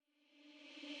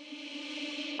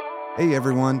Hey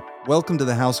everyone, welcome to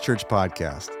the House Church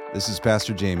Podcast. This is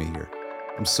Pastor Jamey here.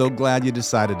 I'm so glad you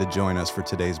decided to join us for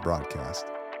today's broadcast.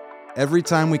 Every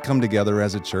time we come together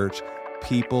as a church,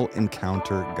 people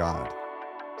encounter God.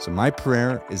 So my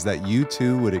prayer is that you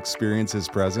too would experience His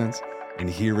presence and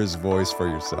hear His voice for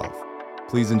yourself.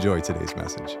 Please enjoy today's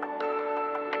message.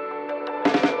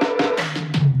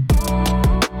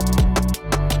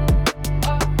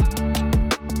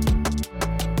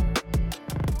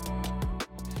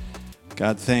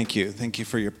 God, thank you. Thank you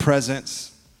for your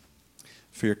presence,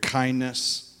 for your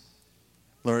kindness.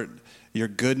 Lord, your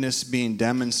goodness being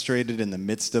demonstrated in the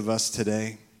midst of us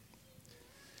today.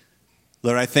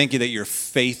 Lord, I thank you that you're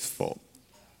faithful.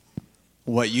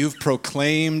 What you've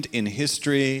proclaimed in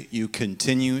history, you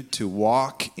continue to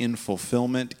walk in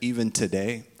fulfillment even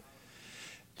today.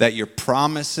 That your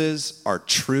promises are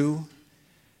true,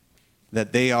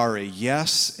 that they are a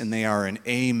yes and they are an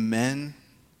amen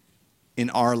in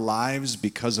our lives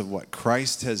because of what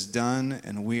Christ has done,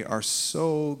 and we are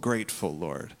so grateful,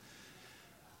 Lord.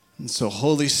 And so,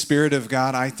 Holy Spirit of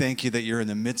God, I thank you that you're in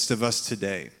the midst of us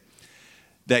today,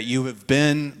 that you have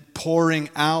been pouring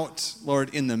out,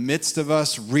 Lord, in the midst of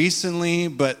us recently,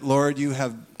 but Lord, you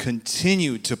have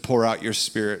continued to pour out your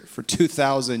Spirit for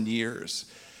 2,000 years,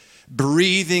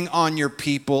 breathing on your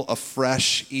people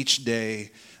afresh each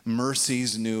day,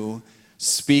 mercies new,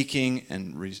 speaking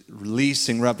and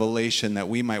releasing revelation that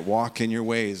we might walk in your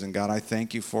ways. And God, I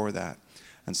thank you for that.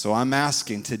 And so I'm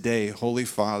asking today, Holy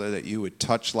Father, that you would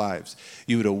touch lives.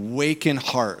 You would awaken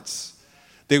hearts.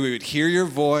 That we would hear your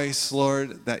voice,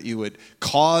 Lord. That you would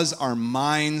cause our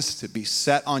minds to be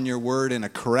set on your word in a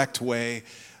correct way.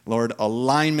 Lord,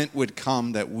 alignment would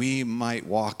come that we might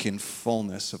walk in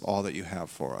fullness of all that you have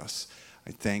for us. I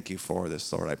thank you for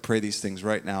this, Lord. I pray these things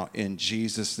right now in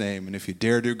Jesus' name. And if you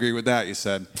dare to agree with that, you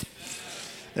said,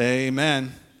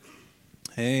 amen.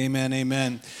 Amen,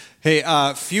 amen. Hey,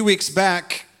 a few weeks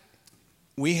back,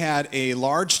 we had a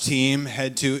large team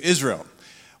head to Israel.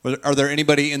 Are there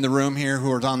anybody in the room here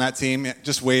who are on that team?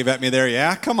 Just wave at me there.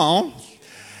 Yeah, come on.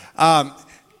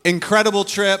 Incredible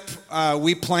trip.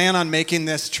 We plan on making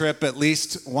this trip at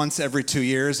least once every 2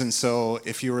 years. And so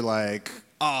if you were like,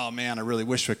 oh man, I really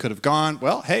wish I could have gone.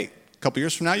 Well, hey, a couple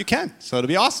years from now you can, so it'll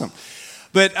be awesome.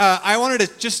 But I wanted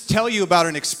to just tell you about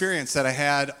an experience that I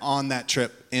had on that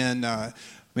trip and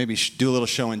maybe do a little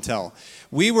show and tell.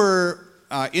 We were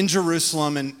in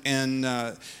Jerusalem and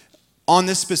on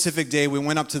this specific day we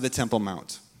went up to the Temple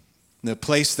Mount, the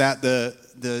place that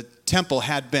the temple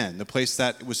had been, the place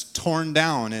that was torn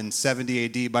down in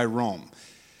 70 AD by Rome.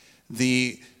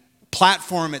 The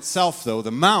platform itself, though,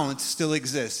 the mount still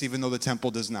exists, even though the temple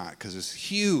does not, because it's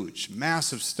huge,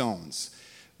 massive stones.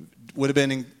 Would have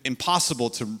been impossible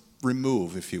to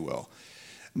remove, if you will.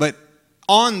 But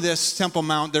on this Temple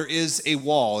Mount, there is a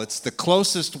wall. It's the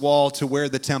closest wall to where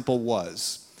the temple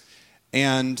was.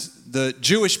 And the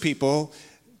Jewish people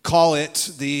call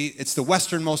it it's the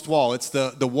westernmost wall. It's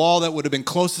the wall that would have been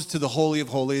closest to the Holy of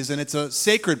Holies, and it's a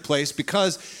sacred place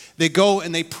because they go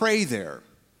and they pray there.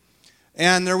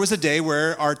 And there was a day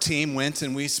where our team went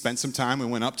and we spent some time. We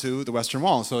went up to the Western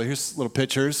Wall. So here's little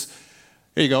pictures.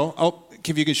 Here you go. Oh,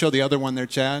 if you can show the other one there,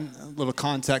 Chad. A little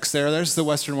context there. There's the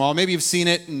Western Wall. Maybe you've seen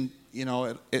it, and you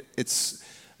know it's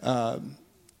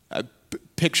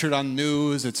pictured on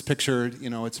news. It's pictured.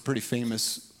 It's a pretty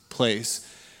famous place.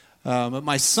 But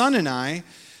my son and I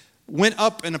went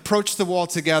up and approached the wall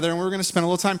together, and we were going to spend a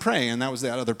little time praying. And that was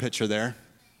that other picture there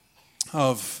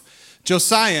of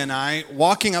Josiah and I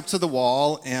walking up to the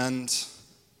wall, and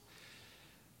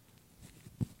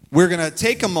we're going to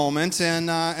take a moment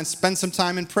and spend some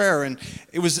time in prayer. And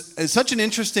it's such an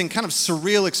interesting, kind of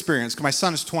surreal experience, because my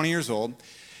son is 20 years old.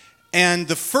 And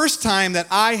the first time that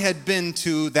I had been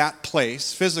to that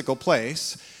place, physical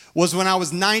place, was when I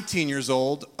was 19 years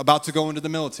old, about to go into the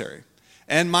military.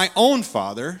 And my own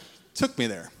father took me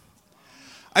there.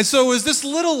 And so it was this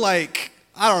little, a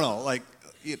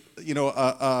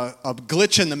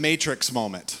glitch in the Matrix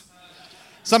moment.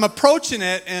 So I'm approaching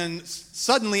it, and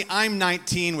suddenly I'm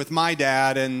 19 with my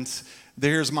dad, and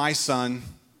there's my son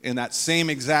in that same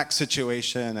exact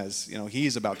situation as,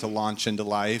 he's about to launch into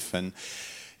life. And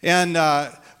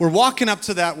we're walking up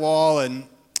to that wall, and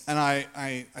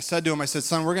I said to him, I said,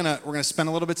 son, we're gonna spend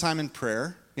a little bit of time in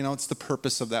prayer. It's the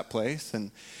purpose of that place.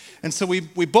 And so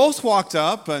we both walked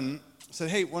up and said,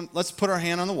 hey, let's put our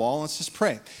hand on the wall, let's just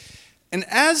pray. And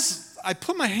as I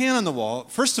put my hand on the wall,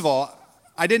 first of all,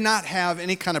 I did not have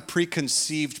any kind of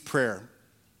preconceived prayer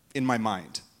in my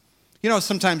mind.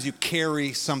 Sometimes you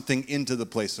carry something into the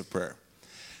place of prayer.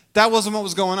 That wasn't what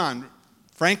was going on.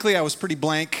 Frankly, I was pretty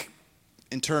blank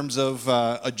in terms of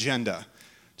agenda.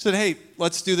 said, hey,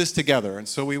 let's do this together. And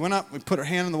so we went up, we put our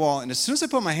hand on the wall, and as soon as I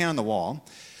put my hand on the wall,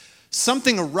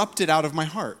 something erupted out of my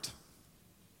heart.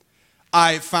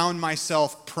 I found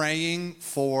myself praying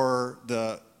for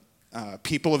the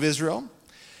people of Israel.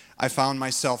 I found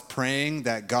myself praying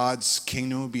that God's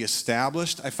kingdom would be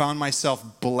established. I found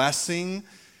myself blessing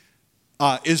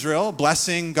Israel,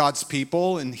 blessing God's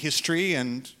people in history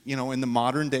and, in the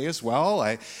modern day as well.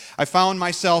 I found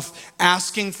myself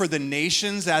asking for the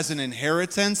nations as an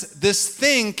inheritance. This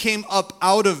thing came up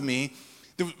out of me,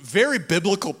 very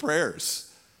biblical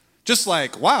prayers. Just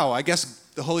like, wow, I guess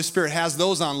the Holy Spirit has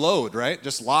those on load, right?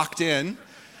 Just locked in,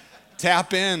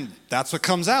 tap in, that's what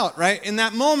comes out, right? In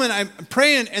that moment, I'm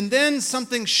praying, and then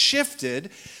something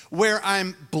shifted where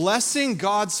I'm blessing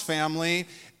God's family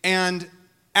and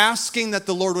asking that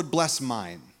the Lord would bless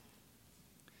mine.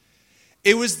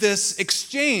 It was this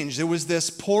exchange. It was this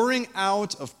pouring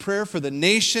out of prayer for the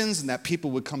nations and that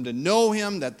people would come to know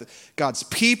him, that God's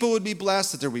people would be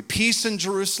blessed, that there would be peace in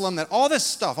Jerusalem, that all this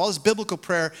stuff, all this biblical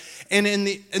prayer. And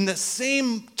in the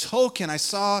same token, I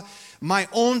saw my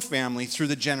own family through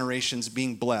the generations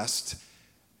being blessed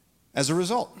as a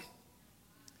result.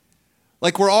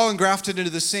 Like we're all engrafted into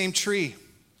the same tree.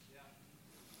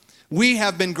 We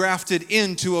have been grafted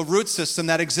into a root system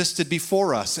that existed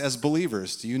before us as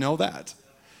believers. Do you know that?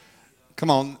 Come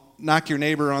on, knock your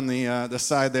neighbor on the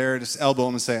side there, just elbow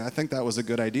him and say, I think that was a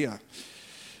good idea.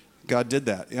 God did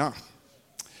that, yeah.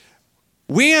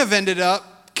 We have ended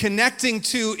up connecting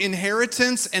to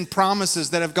inheritance and promises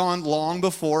that have gone long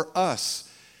before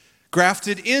us,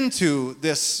 grafted into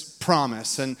this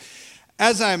promise. And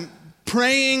as I'm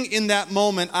praying in that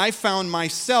moment, I found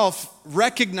myself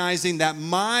recognizing that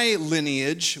my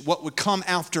lineage, what would come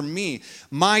after me,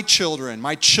 my children,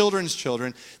 my children's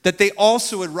children, that they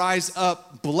also would rise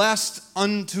up blessed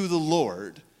unto the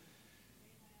Lord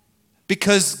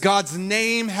because God's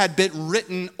name had been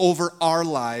written over our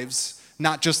lives,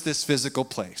 not just this physical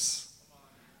place.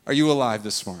 Are you alive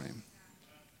this morning?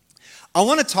 I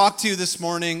want to talk to you this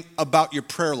morning about your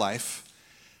prayer life.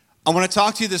 I want to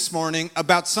talk to you this morning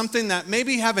about something that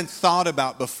maybe you haven't thought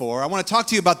about before. I want to talk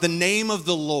to you about the name of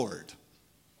the Lord.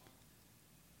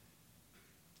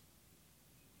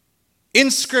 In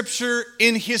Scripture,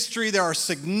 in history, there are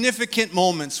significant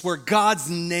moments where God's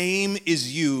name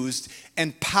is used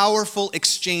and powerful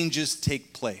exchanges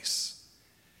take place.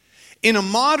 In a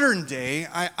modern day,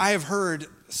 I have heard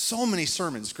so many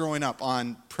sermons growing up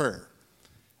on prayer.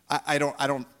 I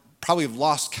don't probably have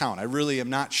lost count. I really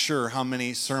am not sure how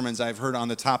many sermons I've heard on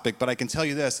the topic, but I can tell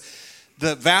you this.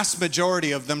 The vast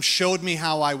majority of them showed me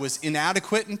how I was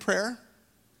inadequate in prayer,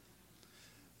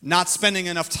 not spending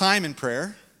enough time in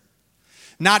prayer,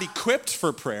 not equipped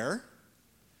for prayer,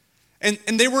 and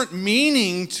they weren't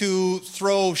meaning to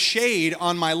throw shade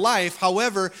on my life.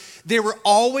 However, they were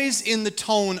always in the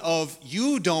tone of,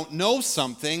 you don't know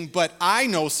something, but I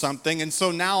know something, and so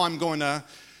now I'm going to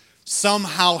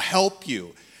somehow help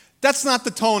you. That's not the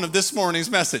tone of this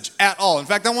morning's message at all. In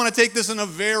fact, I want to take this in a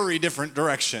very different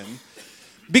direction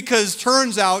because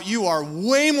turns out you are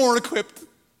way more equipped.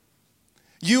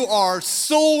 You are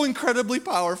so incredibly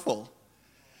powerful.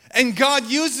 And God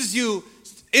uses you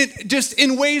just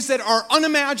in ways that are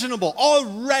unimaginable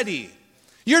already.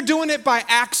 You're doing it by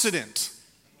accident.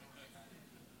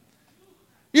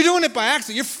 You're doing it by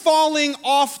accident. You're falling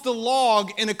off the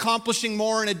log and accomplishing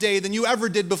more in a day than you ever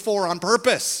did before on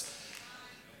purpose.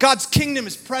 God's kingdom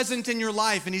is present in your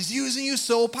life, and he's using you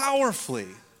so powerfully.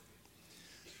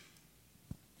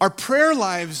 Our prayer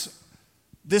lives,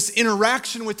 this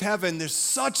interaction with heaven, there's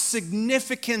such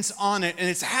significance on it, and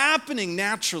it's happening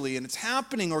naturally, and it's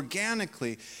happening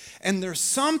organically. And there's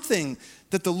something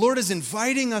that the Lord is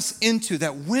inviting us into,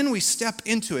 that when we step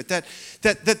into it, that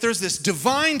there's this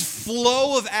divine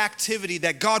flow of activity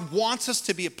that God wants us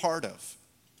to be a part of.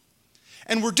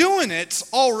 And we're doing it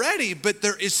already, but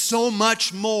there is so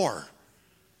much more.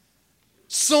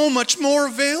 So much more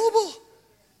available.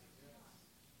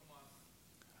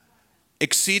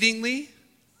 Exceedingly,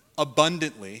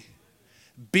 abundantly,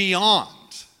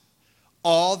 beyond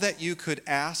all that you could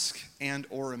ask and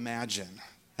or imagine.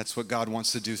 That's what God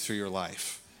wants to do through your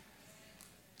life.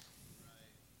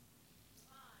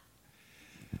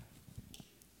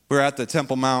 We're at the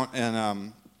Temple Mount,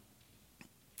 and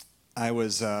it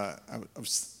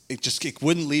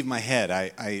wouldn't leave my head.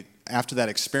 I after that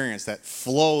experience, that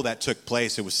flow that took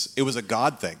place, it was a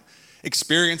God thing.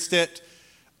 Experienced it.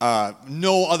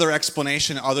 No other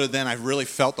explanation other than I really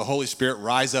felt the Holy Spirit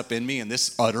rise up in me, and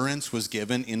this utterance was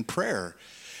given in prayer.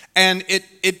 And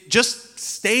it just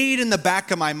stayed in the back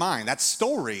of my mind. That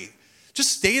story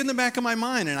just stayed in the back of my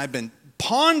mind, and I've been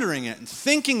pondering it and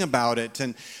thinking about it.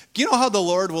 And you know how the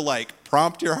Lord will like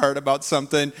prompt your heart about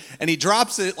something and he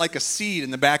drops it like a seed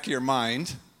in the back of your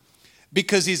mind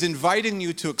because he's inviting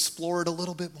you to explore it a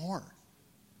little bit more.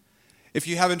 If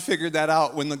you haven't figured that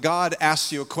out, when the God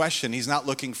asks you a question, he's not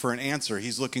looking for an answer.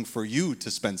 He's looking for you to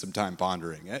spend some time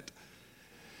pondering it.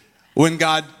 When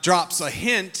God drops a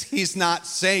hint, he's not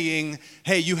saying,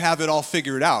 hey, you have it all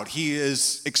figured out. He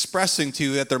is expressing to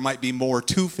you that there might be more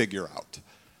to figure out.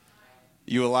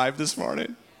 You alive this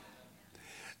morning?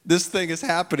 This thing is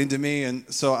happening to me,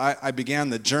 and so I began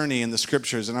the journey in the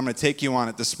scriptures, and I'm going to take you on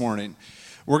it this morning.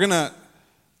 We're going to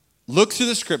look through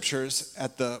the scriptures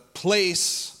at the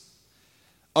place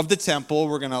of the temple.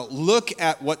 We're going to look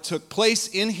at what took place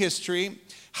in history,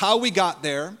 how we got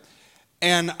there,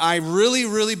 and I really,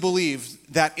 really believe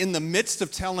that in the midst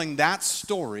of telling that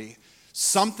story,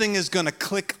 something is going to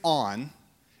click on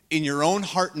in your own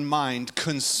heart and mind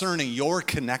concerning your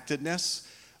connectedness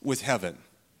with heaven.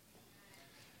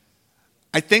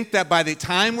 I think that by the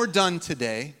time we're done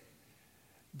today,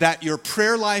 that your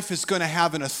prayer life is going to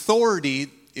have an authority.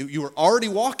 You are already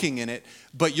walking in it,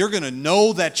 but you're going to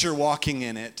know that you're walking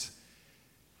in it.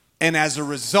 And as a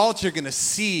result, you're going to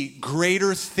see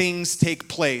greater things take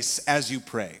place as you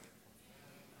pray.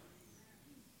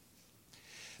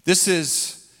 This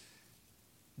is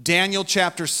Daniel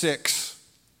chapter 6,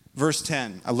 verse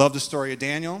 10. I love the story of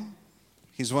Daniel.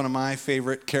 He's one of my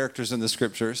favorite characters in the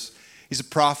scriptures. He's a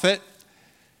prophet.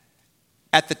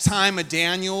 At the time of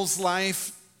Daniel's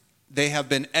life, they have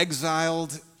been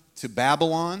exiled to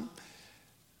Babylon.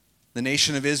 The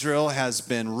nation of Israel has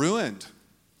been ruined.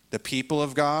 The people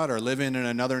of God are living in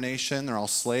another nation. They're all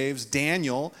slaves.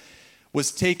 Daniel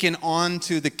was taken on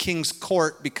to the king's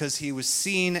court because he was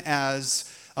seen as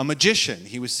a magician.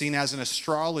 He was seen as an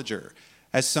astrologer,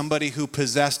 as somebody who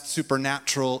possessed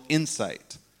supernatural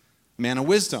insight, a man of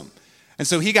wisdom. And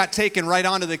so he got taken right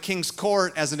onto the king's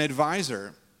court as an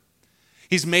advisor.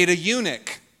 He's made a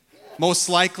eunuch. Most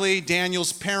likely,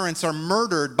 Daniel's parents are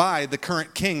murdered by the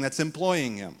current king that's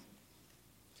employing him.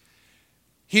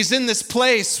 He's in this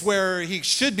place where he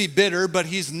should be bitter, but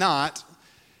he's not,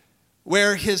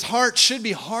 where his heart should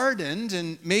be hardened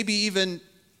and maybe even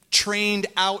trained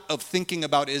out of thinking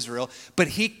about Israel, but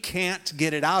he can't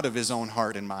get it out of his own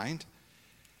heart and mind.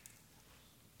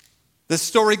 The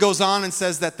story goes on and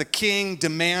says that the king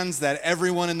demands that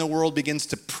everyone in the world begins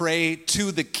to pray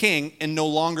to the king and no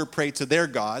longer pray to their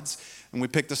gods. And we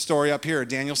pick the story up here,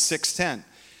 Daniel 6:10.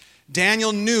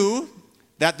 Daniel knew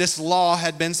that this law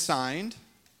had been signed.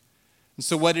 And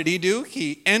so what did he do?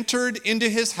 He entered into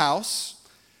his house,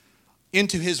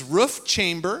 into his roof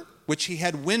chamber, which he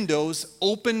had windows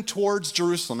open towards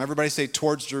Jerusalem. Everybody say,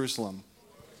 towards Jerusalem.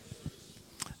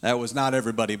 That was not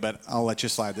everybody, but I'll let you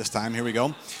slide this time. Here we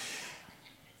go.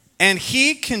 And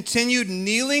he continued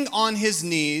kneeling on his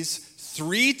knees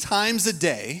 3 times a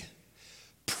day,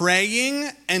 praying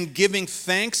and giving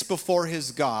thanks before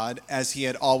his God as he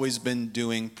had always been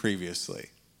doing previously.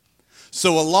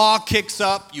 So a law kicks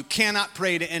up. You cannot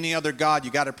pray to any other god.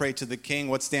 You got to pray to the king.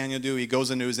 What's Daniel do? He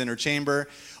goes into his inner chamber,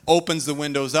 opens the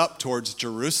windows up towards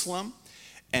Jerusalem,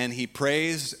 and he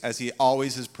prays as he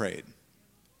always has prayed.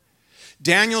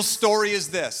 Daniel's story is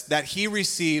this, that he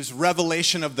receives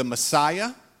revelation of the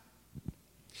Messiah,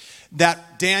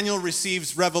 that Daniel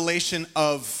receives revelation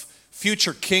of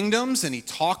future kingdoms, and he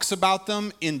talks about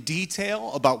them in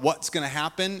detail about what's going to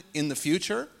happen in the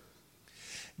future.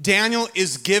 Daniel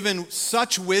is given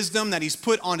such wisdom that he's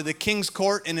put onto the king's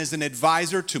court and is an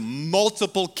advisor to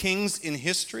multiple kings in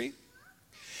history.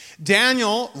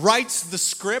 Daniel writes the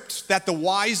script that the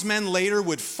wise men later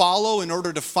would follow in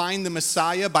order to find the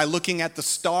Messiah by looking at the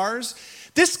stars.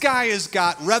 This guy has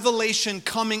got revelation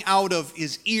coming out of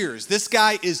his ears. This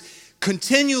guy is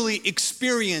continually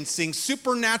experiencing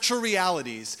supernatural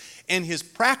realities, and his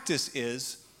practice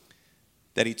is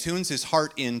that he tunes his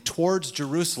heart in towards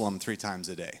Jerusalem 3 times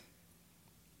a day.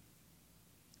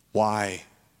 Why?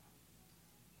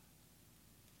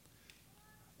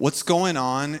 What's going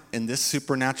on in this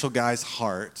supernatural guy's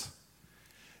heart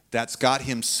that's got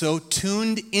him so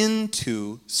tuned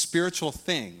into spiritual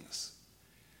things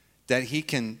that he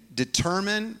can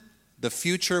determine the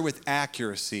future with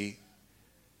accuracy,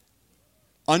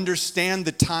 understand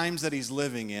the times that he's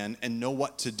living in, and know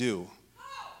what to do?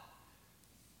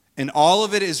 And all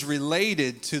of it is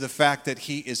related to the fact that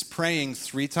he is praying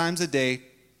 3 times a day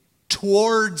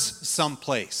towards some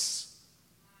place.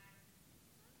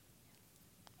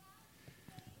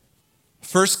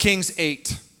 1 Kings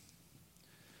 8.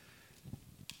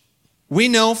 We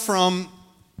know from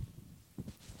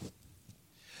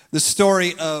the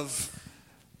story of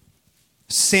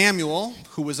Samuel,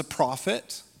 who was a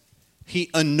prophet, he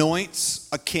anoints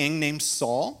a king named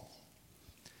Saul.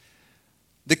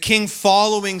 The king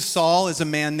following Saul is a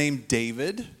man named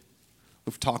David.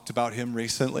 We've talked about him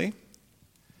recently.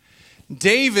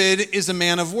 David is a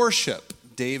man of worship.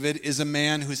 David is a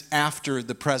man who's after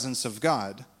the presence of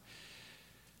God.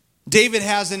 David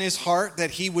has in his heart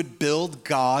that he would build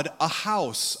God a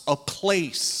house, a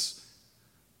place.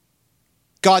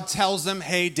 God tells him,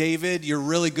 hey, David, you're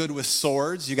really good with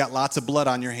swords. You got lots of blood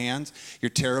on your hands. You're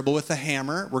terrible with a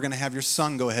hammer. We're going to have your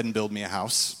son go ahead and build me a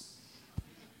house.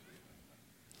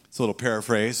 It's a little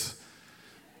paraphrase.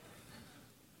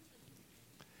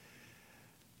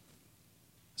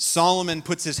 Solomon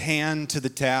puts his hand to the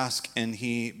task and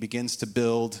he begins to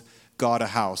build God a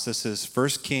house. This is 1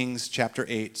 Kings chapter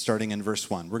 8, starting in verse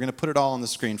 1. We're going to put it all on the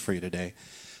screen for you today.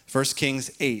 1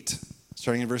 Kings 8,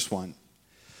 starting in verse 1.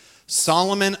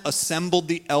 Solomon assembled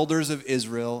the elders of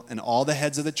Israel and all the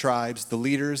heads of the tribes, the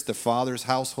leaders, the fathers'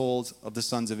 households of the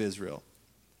sons of Israel.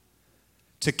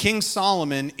 To King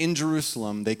Solomon in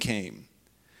Jerusalem they came,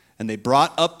 and they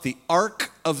brought up the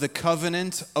ark of the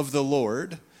covenant of the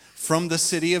Lord from the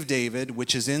city of David,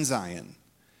 which is in Zion.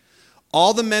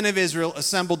 All the men of Israel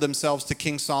assembled themselves to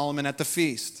King Solomon at the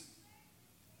feast.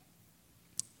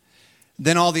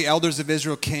 Then all the elders of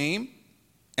Israel came,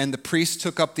 and the priests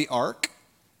took up the ark,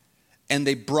 and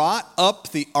they brought up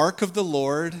the ark of the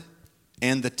Lord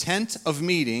and the tent of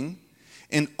meeting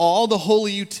and all the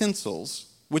holy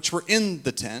utensils which were in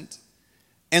the tent.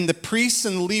 And the priests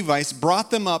and the Levites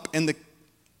brought them up,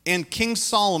 and King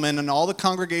Solomon and all the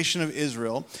congregation of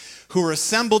Israel who were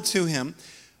assembled to him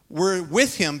were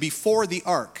with him before the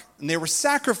ark. And they were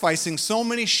sacrificing so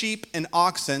many sheep and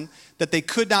oxen that they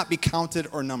could not be counted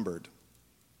or numbered.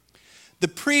 The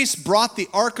priests brought the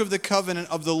ark of the covenant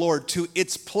of the Lord to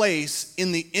its place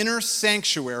in the inner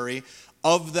sanctuary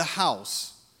of the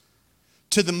house,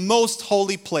 to the most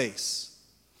holy place,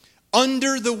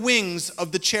 under the wings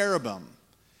of the cherubim.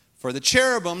 For the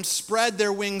cherubim spread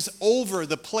their wings over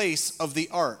the place of the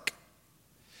ark.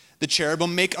 The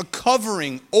cherubim make a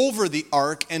covering over the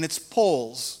ark and its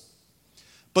poles.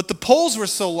 But the poles were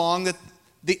so long that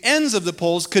the ends of the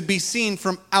poles could be seen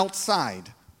from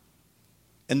outside.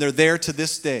 And they're there to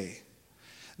this day.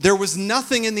 There was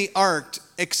nothing in the ark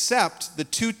except the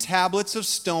 2 tablets of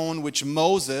stone which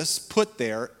Moses put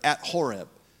there at Horeb,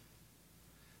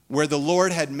 where the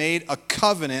Lord had made a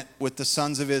covenant with the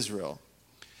sons of Israel.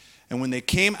 And when they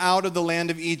came out of the land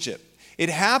of Egypt, it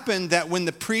happened that when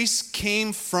the priests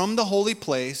came from the holy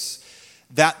place,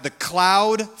 that the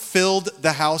cloud filled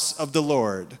the house of the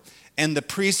Lord, and the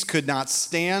priests could not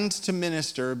stand to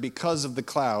minister because of the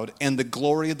cloud, and the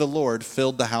glory of the Lord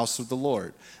filled the house of the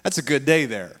Lord. That's a good day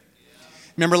there.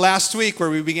 Remember last week where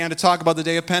we began to talk about the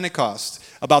day of Pentecost,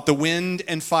 about the wind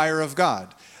and fire of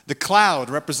God, the cloud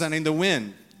representing the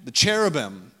wind, the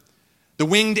cherubim, the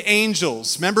winged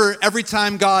angels. Remember, every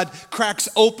time God cracks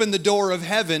open the door of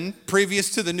heaven,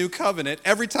 previous to the new covenant,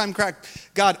 every time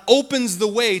God opens the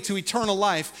way to eternal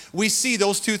life, we see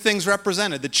those 2 things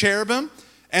represented, the cherubim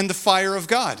and the fire of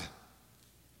God.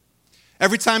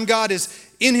 Every time God is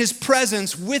in his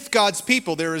presence with God's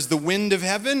people, there is the wind of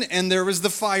heaven and there is the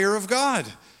fire of God.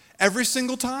 Every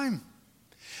single time.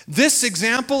 This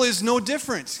example is no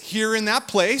different. Here in that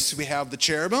place, we have the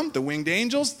cherubim, the winged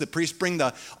angels. The priests bring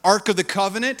the Ark of the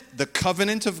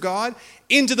covenant of God,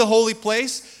 into the holy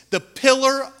place. The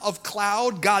pillar of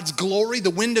cloud, God's glory,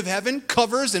 the wind of heaven,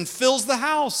 covers and fills the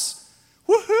house.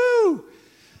 Woohoo!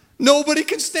 Nobody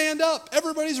can stand up.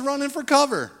 Everybody's running for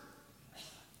cover.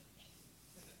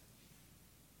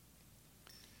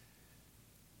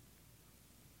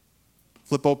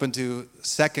 Flip open to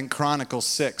 2 Chronicles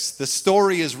 6. The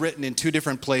story is written in 2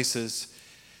 different places,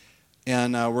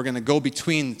 and we're going to go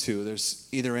between the 2. There's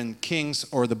either in Kings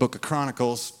or the book of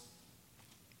Chronicles.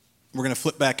 We're going to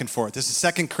flip back and forth. This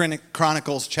is 2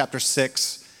 Chronicles chapter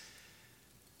 6.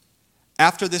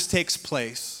 After this takes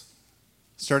place,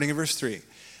 starting in verse 3,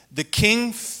 the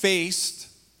king faced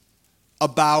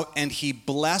about and he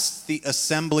blessed the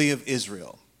assembly of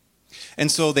Israel. And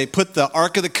so they put the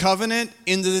Ark of the Covenant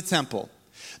into the temple.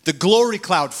 The glory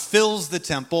cloud fills the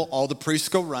temple. All the priests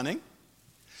go running.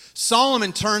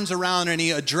 Solomon turns around and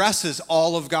he addresses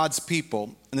all of God's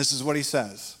people. And this is what he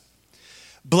says.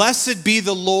 Blessed be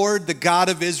the Lord, the God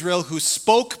of Israel, who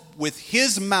spoke with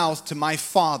his mouth to my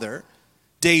father,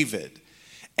 David,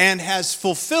 and has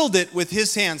fulfilled it with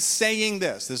his hands, saying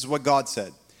this. This is what God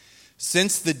said.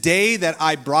 Since the day that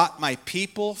I brought my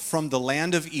people from the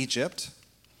land of Egypt,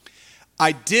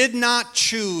 I did not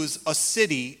choose a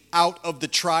city out of the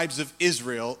tribes of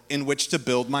Israel in which to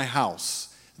build my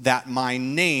house, that my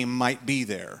name might be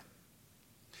there.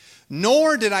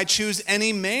 nor did I choose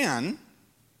any man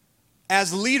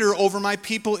as leader over my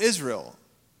people Israel.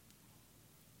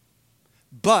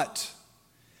 But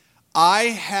I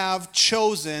have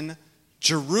chosen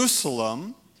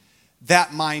Jerusalem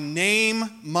that my name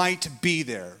might be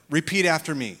there. Repeat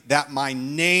after me. That my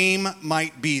name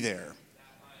might be there.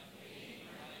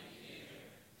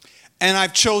 And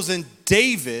I've chosen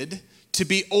David to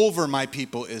be over my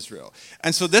people Israel.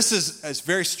 And so this is a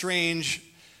very strange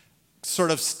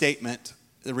sort of statement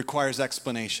that requires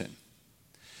explanation.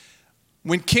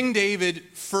 When King David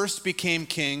first became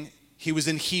king, he was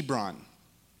in Hebron,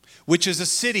 which is a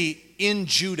city in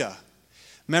Judah.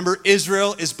 Remember,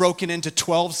 Israel is broken into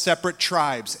 12 separate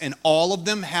tribes, and all of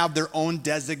them have their own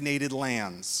designated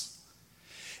lands.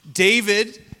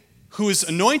 David, who is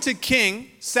anointed king,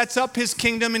 sets up his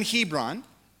kingdom in Hebron,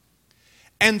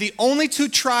 and the only two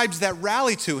tribes that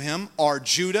rally to him are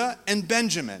Judah and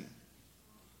Benjamin,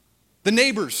 the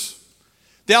neighbors.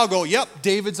 They all go, yep,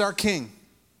 David's our king.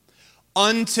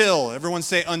 Until, everyone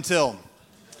say until.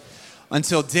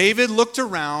 Until David looked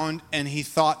around and he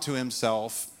thought to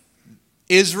himself,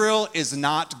 Israel is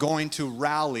not going to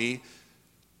rally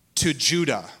to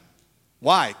Judah.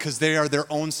 Why? Because they are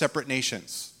their own separate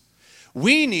nations.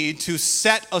 We need to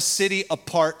set a city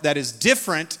apart that is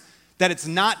different, that it's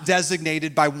not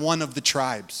designated by one of the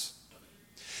tribes.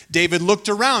 David looked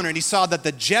around and he saw that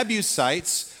the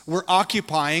Jebusites were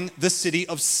occupying the city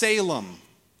of Salem.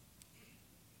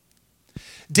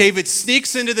 David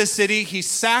sneaks into the city, he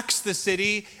sacks the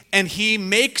city, and he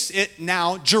makes it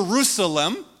now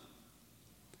Jerusalem,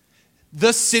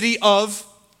 the city of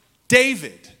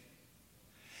David.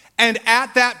 And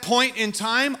at that point in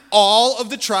time, all of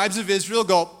the tribes of Israel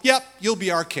go, yep, you'll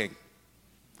be our king.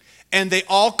 And they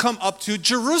all come up to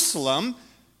Jerusalem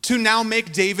to now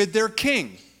make David their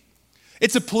king.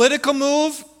 It's a political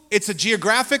move, it's a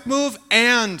geographic move,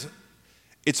 and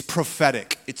it's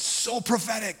prophetic. It's so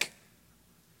prophetic.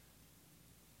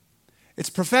 It's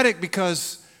prophetic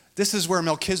because this is where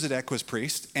Melchizedek was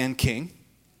priest and king,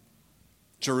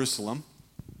 Jerusalem,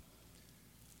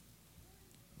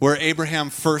 where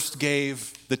Abraham first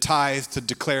gave the tithe to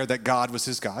declare that God was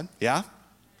his God, yeah?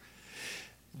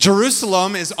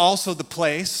 Jerusalem is also the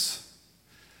place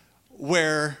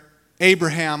where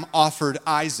Abraham offered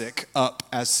Isaac up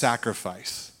as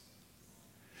sacrifice.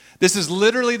 This is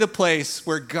literally the place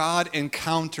where God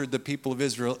encountered the people of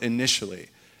Israel initially.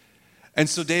 And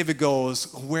so David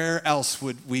goes, where else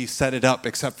would we set it up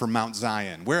except for Mount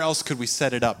Zion? Where else could we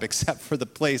set it up except for the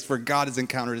place where God has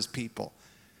encountered his people?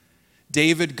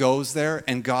 David goes there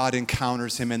and God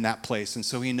encounters him in that place. And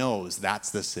so he knows that's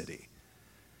the city.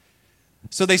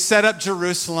 So they set up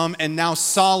Jerusalem, and now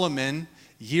Solomon,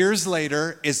 years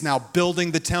later, is now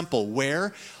building the temple.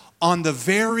 Where? On the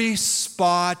very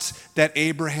spot that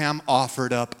Abraham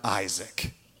offered up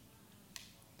Isaac.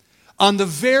 On the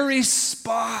very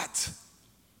spot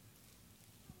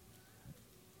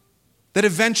that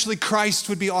eventually Christ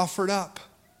would be offered up.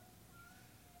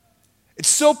 It's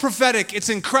so prophetic, it's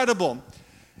incredible.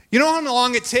 You know how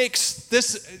long it takes,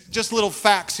 this, just little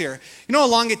facts here. You know how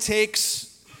long it takes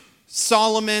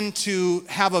Solomon to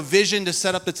have a vision to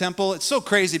set up the temple? It's so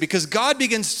crazy because God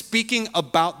begins speaking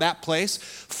about that place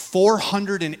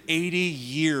 480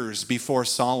 years before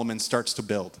Solomon starts to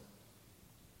build.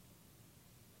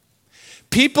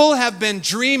 People have been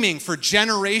dreaming for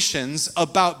generations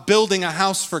about building a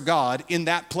house for God in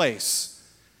that place.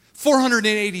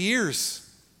 480 years.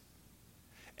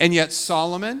 And yet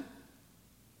Solomon,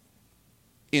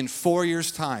 in 4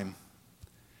 years' time,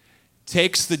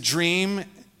 takes the dream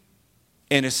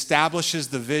and establishes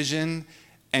the vision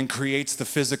and creates the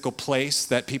physical place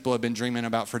that people have been dreaming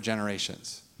about for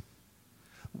generations.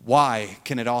 Why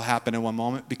can it all happen in one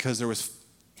moment? Because there was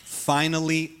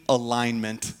finally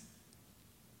alignment.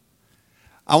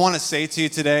 I want to say to you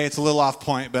today, it's a little off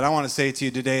point, but I want to say to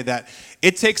you today that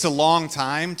it takes a long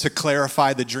time to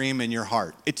clarify the dream in your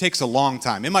heart. It takes a long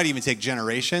time. It might even take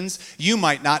generations. You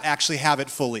might not actually have it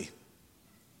fully.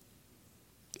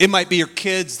 It might be your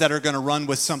kids that are going to run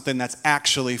with something that's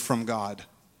actually from God.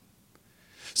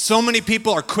 So many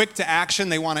people are quick to action.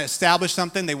 They want to establish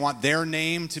something. They want their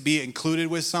name to be included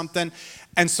with something.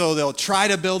 And so they'll try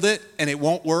to build it and it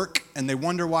won't work. And they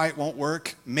wonder why it won't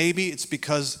work. Maybe it's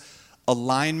because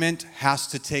alignment has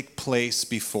to take place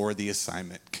before the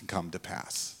assignment can come to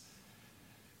pass.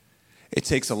 It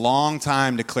takes a long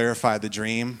time to clarify the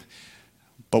dream,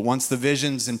 but once the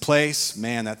vision's in place,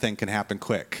 man, that thing can happen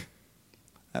quick.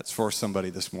 That's for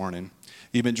somebody this morning.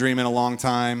 You've been dreaming a long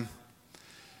time.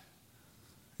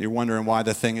 You're wondering why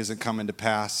the thing isn't coming to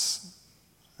pass,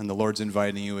 and the Lord's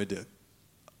inviting you into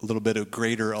a little bit of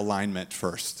greater alignment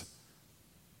first.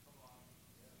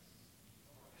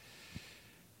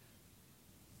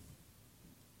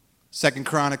 2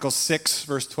 Chronicles 6,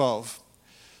 verse 12.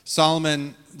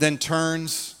 Solomon then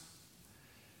turns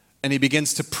and he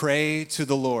begins to pray to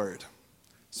the Lord.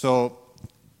 So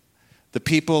the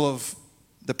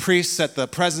priests set the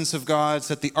presence of God,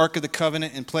 set the Ark of the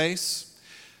Covenant in place.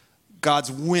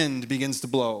 God's wind begins to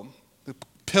blow. The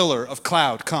pillar of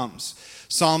cloud comes.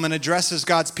 Solomon addresses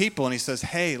God's people and he says,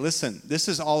 hey, listen, this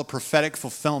is all a prophetic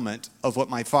fulfillment of what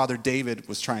my father David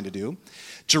was trying to do.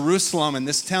 Jerusalem and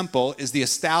this temple is the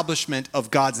establishment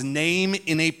of God's name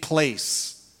in a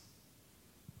place.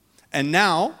 And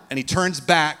now, and he turns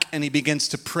back and he begins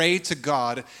to pray to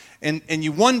God. And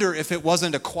you wonder if it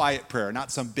wasn't a quiet prayer,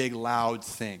 not some big loud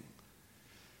thing.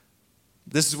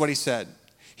 This is what he said.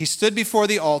 He stood before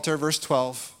the altar, verse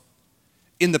 12,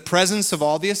 in the presence of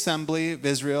all the assembly of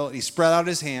Israel. He spread out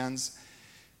his hands.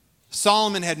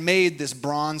 Solomon had made this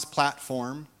bronze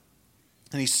platform,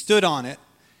 and he stood on it.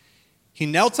 He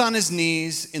knelt on his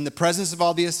knees in the presence of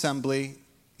all the assembly.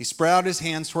 He spread out his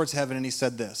hands towards heaven, and he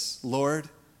said this, Lord,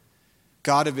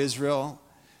 God of Israel,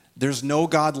 there's no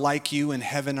God like you in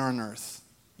heaven or on earth.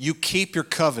 You keep your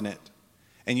covenant,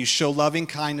 and you show loving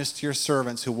kindness to your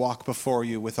servants who walk before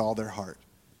you with all their heart.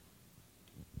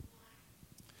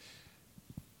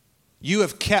 You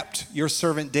have kept your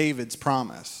servant David's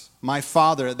promise. My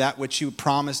father, that which you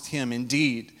promised him.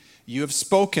 Indeed, you have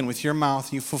spoken with your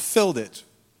mouth. You fulfilled it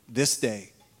this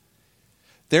day.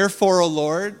 Therefore, O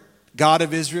Lord, God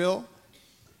of Israel,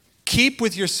 keep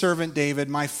with your servant David,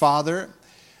 my father,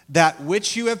 that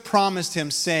which you have promised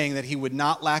him, saying that he would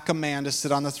not lack a man to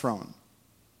sit on the throne.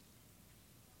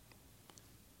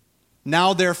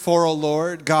 Now, therefore, O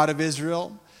Lord, God of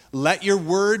Israel, let your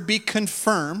word be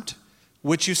confirmed,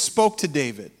 which you spoke to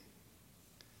David.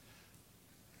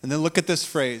 And then look at this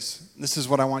phrase. This is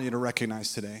what I want you to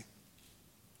recognize today.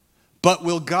 But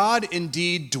will God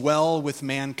indeed dwell with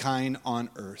mankind on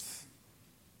earth?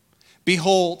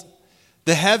 Behold,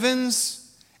 the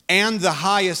heavens and the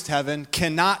highest heaven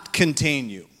cannot contain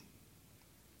you.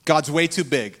 God's way too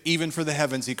big, even for the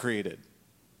heavens he created.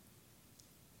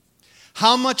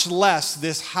 How much less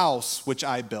this house which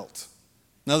I built?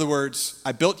 In other words,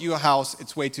 I built you a house,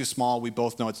 it's way too small. We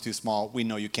both know it's too small. We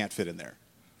know you can't fit in there.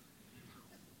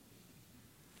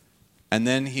 And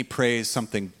then he prays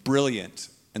something brilliant,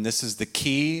 and this is the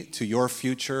key to your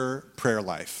future prayer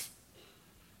life.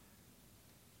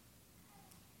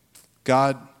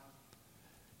 God,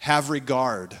 have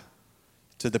regard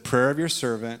to the prayer of your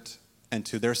servant and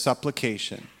to their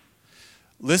supplication.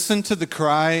 Listen to the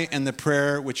cry and the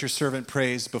prayer which your servant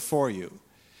prays before you,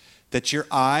 that your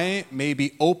eye may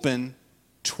be open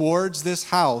towards this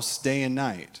house day and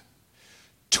night,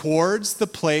 towards the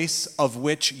place of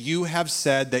which you have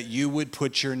said that you would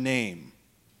put your name.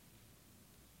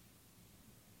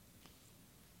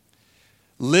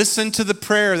 Listen to the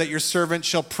prayer that your servant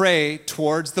shall pray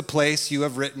towards the place you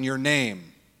have written your name.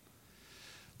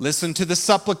 Listen to the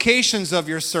supplications of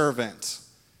your servant,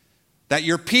 that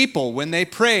your people, when they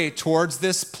pray towards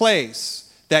this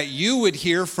place, that you would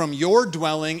hear from your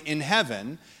dwelling in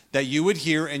heaven, that you would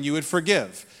hear and you would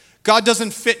forgive. God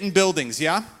doesn't fit in buildings,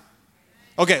 yeah?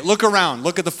 Okay, look around.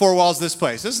 Look at the four walls of this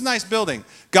place. This is a nice building.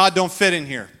 God don't fit in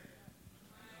here.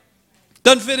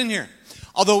 Doesn't fit in here.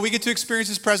 Although we get to experience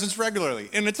his presence regularly,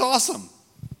 and it's awesome.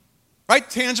 Right?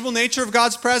 Tangible nature of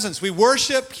God's presence. We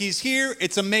worship, he's here,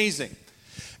 it's amazing.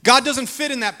 God doesn't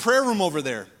fit in that prayer room over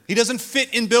there. He doesn't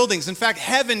fit in buildings. In fact,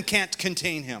 heaven can't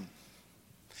contain him.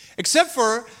 Except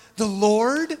for the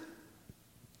Lord,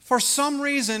 for some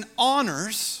reason,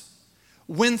 honors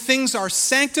when things are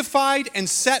sanctified and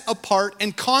set apart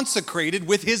and consecrated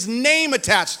with his name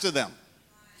attached to them.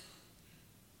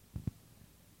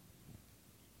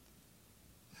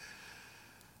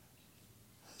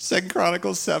 Second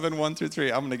Chronicles 7, 1 through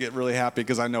 3. I'm going to get really happy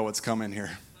because I know what's coming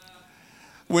here.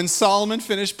 When Solomon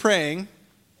finished praying,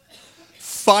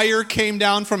 fire came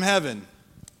down from heaven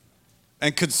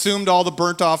and consumed all the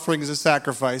burnt offerings and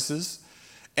sacrifices,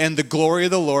 and the glory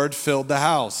of the Lord filled the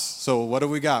house. So what do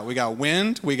we got? We got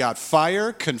wind, we got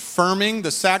fire, confirming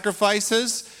the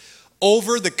sacrifices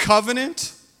over the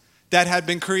covenant that had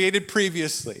been created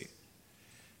previously.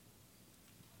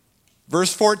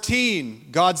 Verse 14,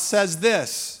 God says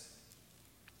this,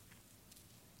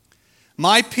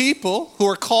 my people who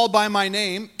are called by my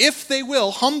name, if they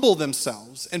will, humble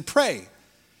themselves and pray,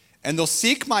 and they'll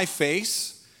seek my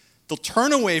face, they'll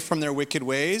turn away from their wicked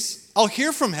ways. I'll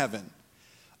hear from heaven.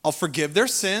 I'll forgive their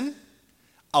sin.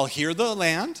 I'll hear the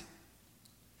land.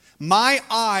 My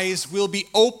eyes will be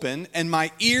open and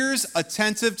my ears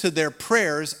attentive to their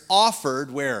prayers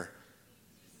offered where?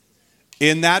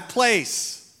 In that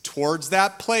place, towards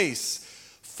that place.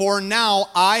 For now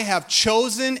I have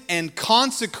chosen and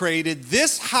consecrated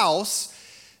this house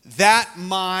that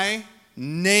my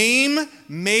name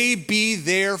may be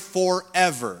there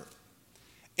forever,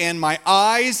 and my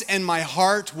eyes and my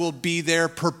heart will be there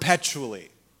perpetually.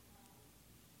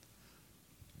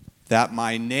 That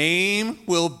my name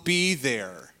will be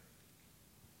there.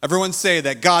 Everyone say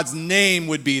that God's name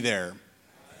would be there.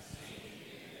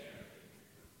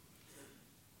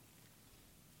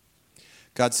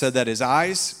 God said that his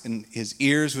eyes and his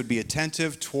ears would be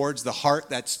attentive towards the heart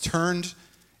that's turned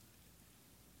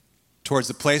towards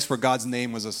the place where God's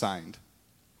name was assigned.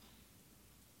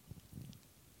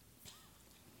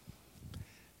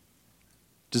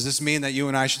 Does this mean that you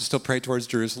and I should still pray towards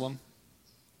Jerusalem?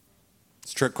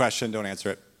 It's a trick question. Don't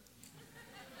answer it.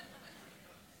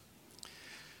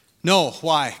 No.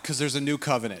 Why? Because there's a new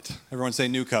covenant. Everyone say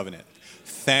new covenant.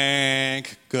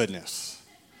 Thank goodness.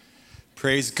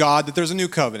 Praise God that there's a new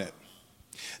covenant.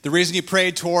 The reason you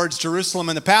prayed towards Jerusalem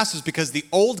in the past is because the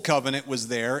old covenant was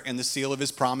there and the seal of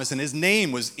his promise and his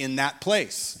name was in that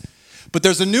place. But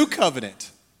there's a new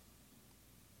covenant.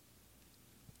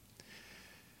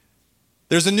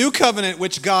 There's a new covenant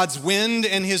which God's wind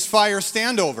and his fire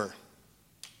stand over.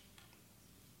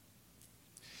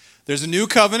 There's a new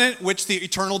covenant which the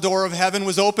eternal door of heaven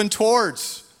was open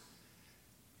towards.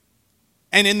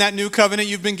 And in that new covenant,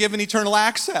 you've been given eternal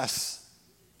access.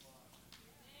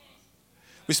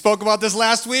 We spoke about this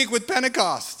last week with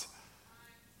Pentecost.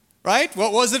 Right?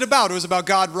 What was it about? It was about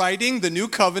God writing the new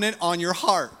covenant on your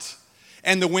heart.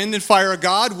 And the wind and fire of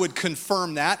God would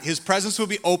confirm that. His presence would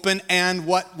be open, and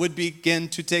what would begin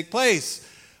to take place?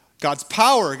 God's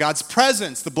power, God's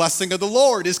presence, the blessing of the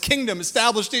Lord, his kingdom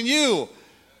established in you.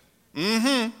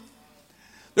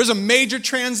 There's a major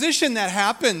transition that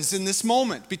happens in this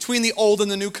moment between the old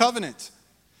and the new covenant.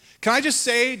 Can I just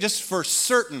say, just for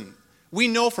certain, we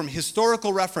know from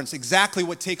historical reference exactly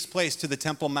what takes place to the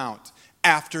Temple Mount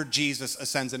after Jesus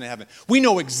ascends into heaven. We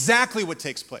know exactly what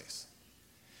takes place.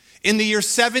 In the year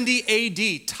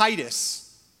 70 AD,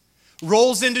 Titus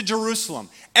rolls into Jerusalem,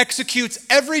 executes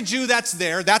every Jew that's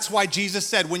there. That's why Jesus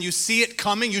said, when you see it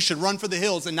coming, you should run for the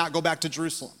hills and not go back to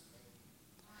Jerusalem.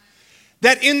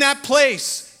 That in that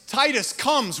place, Titus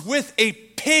comes with a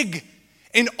pig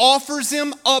and offers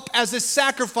him up as a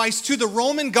sacrifice to the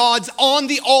Roman gods on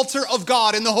the altar of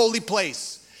God in the holy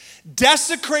place,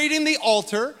 desecrating the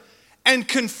altar and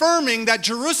confirming that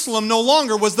Jerusalem no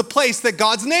longer was the place that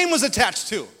God's name was attached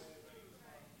to.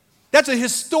 That's a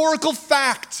historical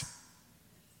fact.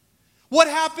 What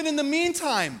happened in the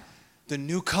meantime? The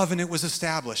new covenant was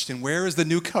established. And where is the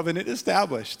new covenant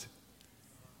established?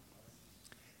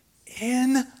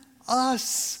 In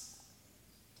us.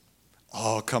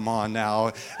 Oh, come on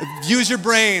now. Use your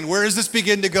brain. Where does this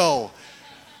begin to go?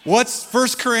 What's 1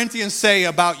 Corinthians say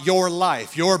about your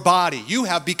life, your body? You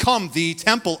have become the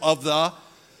temple of the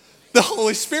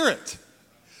Holy Spirit.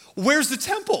 Where's the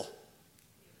temple?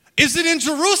 Is it in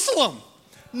Jerusalem?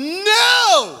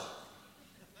 No!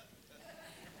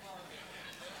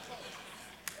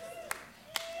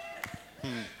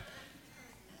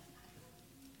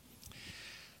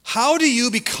 How do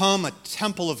you become a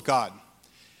temple of God?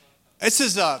 This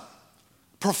is a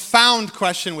profound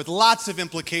question with lots of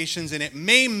implications, and it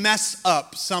may mess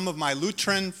up some of my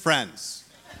Lutheran friends.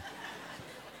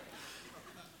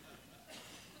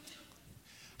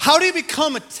 How do you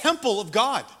become a temple of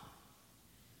God?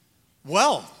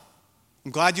 Well,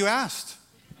 I'm glad you asked.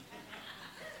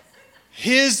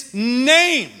 His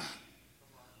name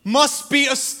must be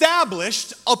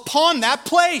established upon that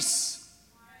place.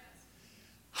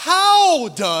 How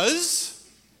does,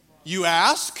 you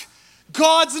ask,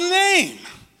 God's name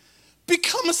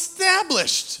become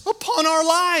established upon our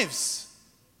lives?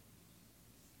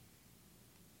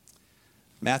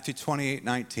 Matthew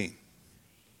 28:19.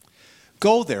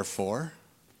 Go, therefore,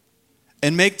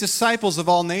 and make disciples of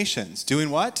all nations, doing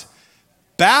what?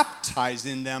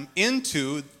 Baptizing them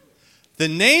into the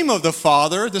name of the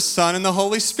Father, the Son, and the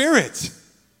Holy Spirit.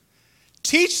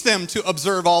 Teach them to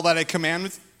observe all that I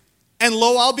command, and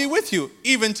lo, I'll be with you,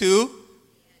 even to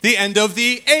the end of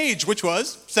the age, which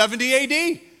was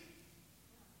 70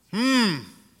 AD.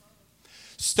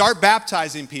 Start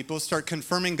baptizing people, start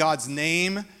confirming God's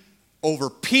name over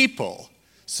people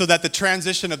so that the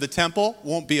transition of the temple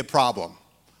won't be a problem.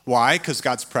 Why? Because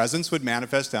God's presence would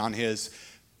manifest on his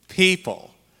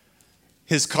people.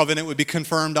 His covenant would be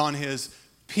confirmed on his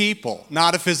people,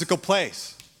 not a physical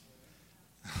place.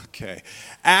 Okay.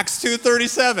 Acts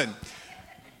 2:37.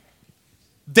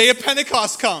 Day of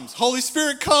Pentecost comes. Holy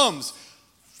Spirit comes.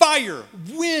 Fire,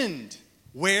 wind.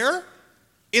 Where?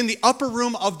 In the upper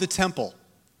room of the temple.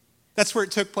 That's where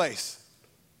it took place.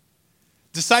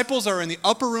 Disciples are in the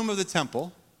upper room of the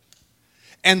temple,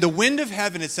 and the wind of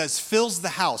heaven, it says, fills the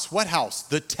house. What house?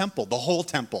 The temple, the whole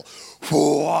temple.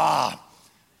 Whoa.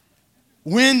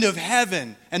 Wind of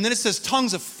heaven. And then it says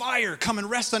tongues of fire come and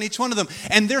rest on each one of them.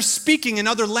 And they're speaking in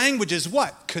other languages.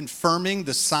 What? Confirming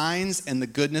the signs and the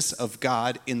goodness of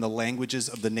God in the languages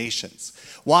of the nations.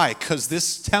 Why? Because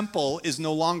this temple is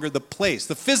no longer the place.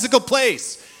 The physical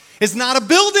place is not a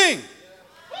building.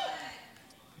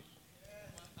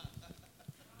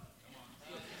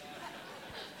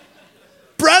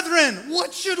 Brethren,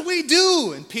 what should we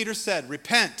do? And Peter said,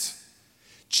 repent,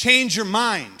 change your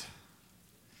mind.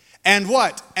 And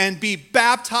what? And be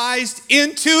baptized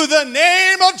into the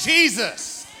name of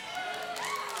Jesus.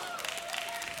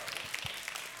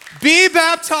 Be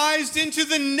baptized into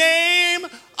the name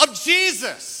of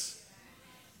Jesus.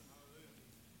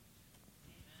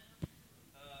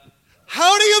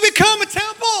 How do you become a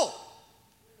temple?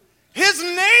 His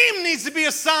name needs to be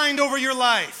assigned over your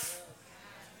life.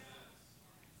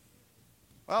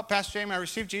 Well, Pastor Jamey, I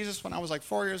received Jesus when I was like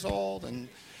 4 years old, and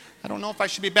I don't know if I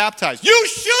should be baptized. You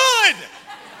should!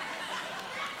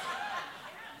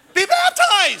 Be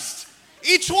baptized!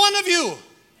 Each one of you.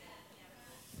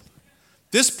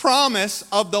 This promise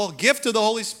of the gift of the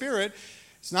Holy Spirit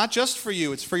is not just for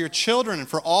you, it's for your children and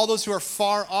for all those who are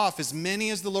far off, as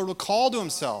many as the Lord will call to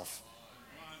himself.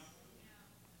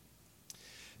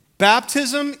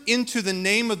 Baptism into the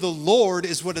name of the Lord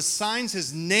is what assigns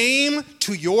his name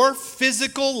to your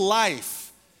physical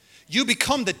life. You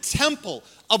become the temple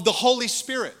of the Holy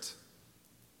Spirit.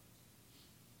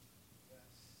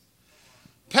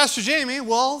 Pastor Jamey,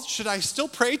 well, should I still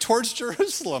pray towards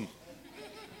Jerusalem?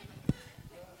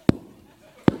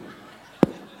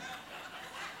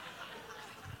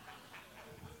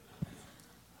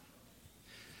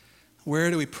 Where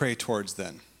do we pray towards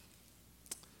then?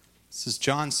 This is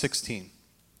John 16,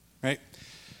 right?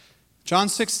 John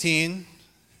 16,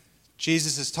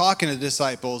 Jesus is talking to the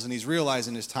disciples and he's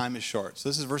realizing his time is short. So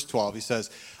this is verse 12. He says,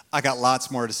 I got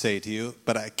lots more to say to you,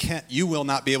 but you will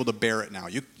not be able to bear it now.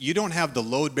 You don't have the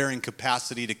load-bearing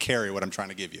capacity to carry what I'm trying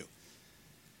to give you.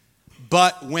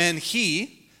 But when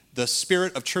he, the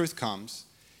Spirit of truth, comes,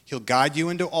 he'll guide you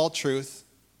into all truth.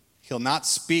 He'll not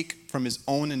speak from his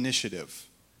own initiative,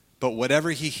 but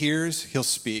whatever he hears, he'll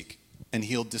speak. And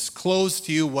he'll disclose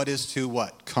to you what is to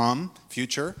what? Come,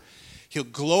 future. He'll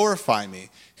glorify me.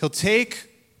 He'll take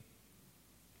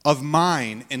of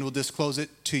mine and will disclose it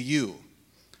to you.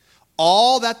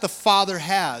 All that the Father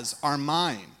has are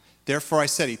mine. Therefore I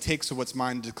said he takes of what's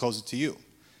mine and discloses it to you.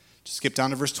 Just skip down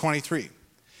to verse 23.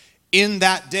 In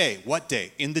that day, what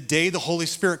day? In the day the Holy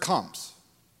Spirit comes.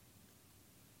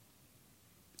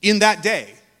 In that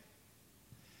day,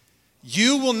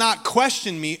 you will not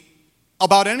question me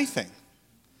about anything.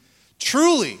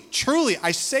 Truly, truly,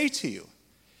 I say to you,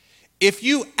 if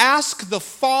you ask the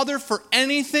Father for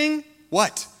anything,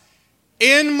 what?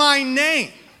 In my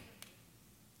name,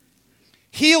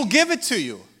 he'll give it to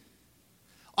you.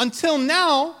 Until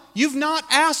now, you've not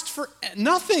asked for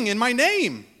nothing in my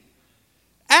name.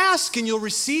 Ask and you'll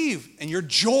receive, and your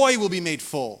joy will be made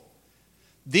full.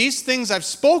 These things I've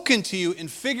spoken to you in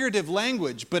figurative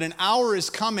language, but an hour is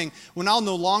coming when I'll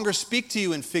no longer speak to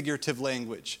you in figurative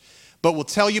language, but will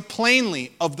tell you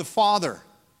plainly of the Father.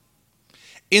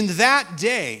 In that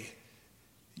day,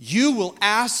 you will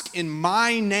ask in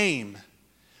my name.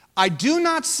 I do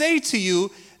not say to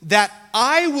you that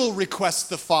I will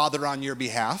request the Father on your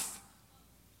behalf,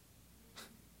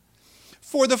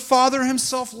 for the Father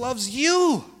himself loves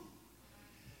you,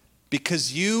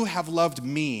 because you have loved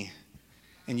me,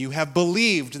 and you have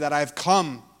believed that I have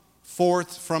come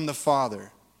forth from the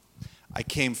Father. I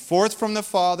came forth from the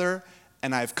Father,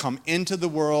 and I have come into the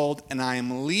world, and I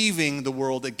am leaving the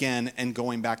world again and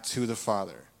going back to the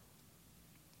Father.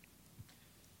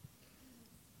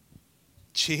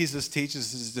 Jesus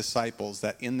teaches his disciples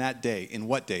that in that day, in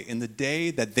what day? In the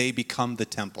day that they become the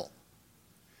temple.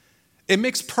 It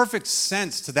makes perfect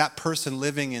sense to that person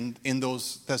living in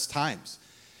those times.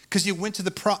 Because you went to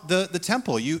the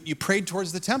temple. You prayed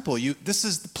towards the temple. This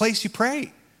is the place you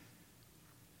pray.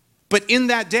 But in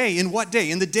that day, in what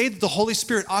day? In the day that the Holy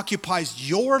Spirit occupies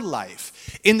your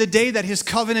life, in the day that his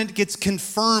covenant gets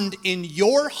confirmed in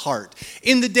your heart,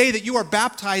 in the day that you are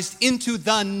baptized into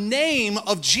the name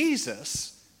of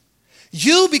Jesus,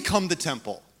 you become the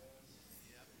temple.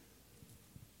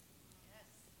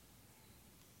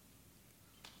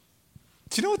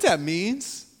 Do you know what that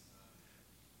means?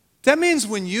 That means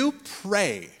when you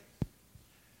pray,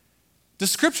 the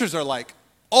scriptures are like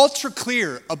ultra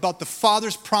clear about the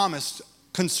Father's promise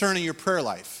concerning your prayer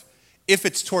life, if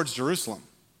it's towards Jerusalem.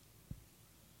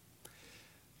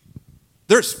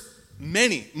 There's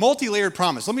Many, multi-layered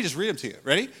promise. Let me just read them to you.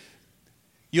 Ready?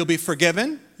 You'll be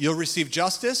forgiven. You'll receive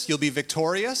justice. You'll be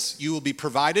victorious. You will be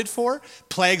provided for.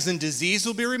 Plagues and disease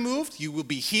will be removed. You will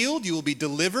be healed. You will be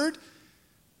delivered.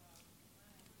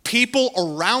 People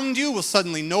around you will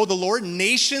suddenly know the Lord.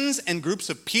 Nations and groups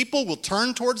of people will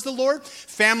turn towards the Lord.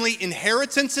 Family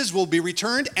inheritances will be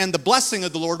returned, and the blessing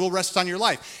of the Lord will rest on your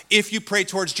life. If you pray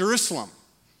towards Jerusalem,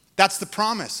 that's the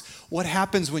promise. What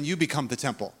happens when you become the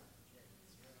temple?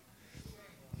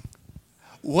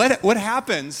 What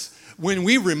happens when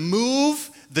we remove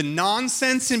the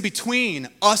nonsense in between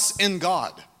us and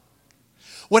God?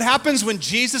 What happens when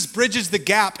Jesus bridges the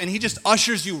gap and he just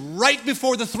ushers you right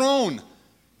before the throne?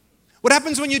 What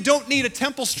happens when you don't need a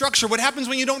temple structure? What happens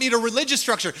when you don't need a religious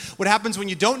structure? What happens when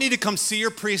you don't need to come see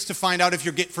your priest to find out if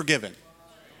you're forgiven?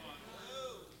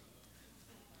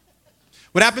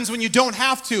 What happens when you don't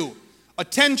have to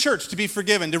attend church to be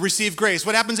forgiven, to receive grace?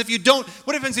 What happens if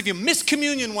you miss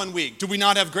communion one week? Do we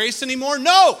not have grace anymore?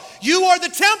 No, you are the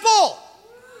temple.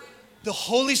 The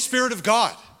Holy Spirit of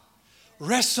God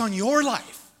rests on your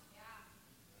life.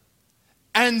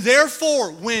 And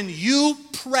therefore, when you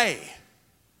pray,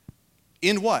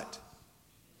 in what?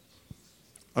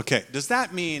 Okay, does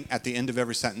that mean at the end of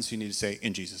every sentence you need to say,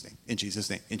 in Jesus' name, in Jesus'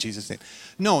 name, in Jesus' name?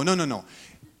 No.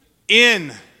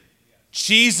 In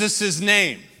Jesus'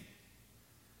 name.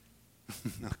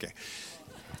 Okay.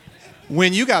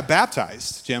 When you got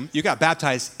baptized, Jim, you got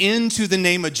baptized into the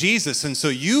name of Jesus. And so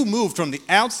you moved from the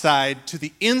outside to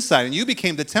the inside, and you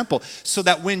became the temple so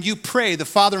that when you pray, the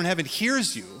Father in heaven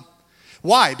hears you.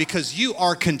 Why? Because you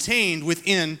are contained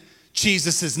within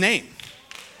Jesus' name.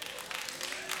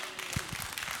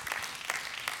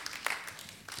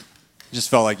 Just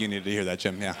felt like you needed to hear that,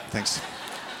 Jim. Yeah, thanks.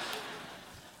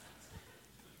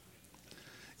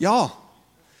 Y'all,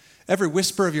 every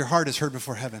whisper of your heart is heard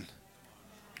before heaven.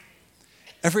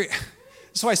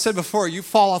 So I said before, you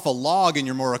fall off a log and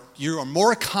you are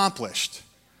more accomplished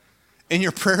in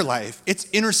your prayer life. It's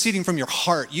interceding from your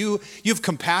heart. You have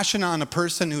compassion on a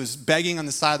person who's begging on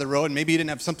the side of the road, and maybe you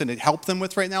didn't have something to help them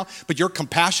with right now, but your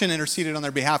compassion interceded on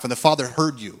their behalf, and the Father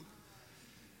heard you.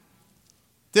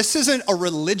 This isn't a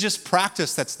religious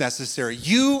practice that's necessary.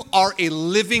 You are a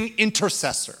living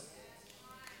intercessor.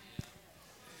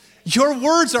 Your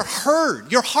words are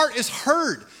heard. Your heart is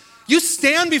heard. You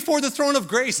stand before the throne of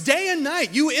grace day and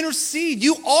night. You intercede.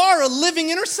 You are a living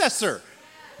intercessor.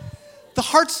 The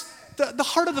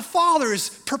heart of the Father is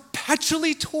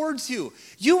perpetually towards you.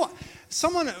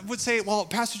 Someone would say, well,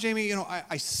 Pastor Jamey,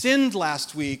 I sinned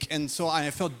last week, and so I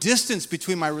felt distance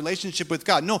between my relationship with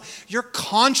God. No, your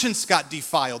conscience got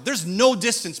defiled. There's no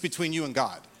distance between you and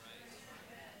God.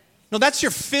 No, that's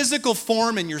your physical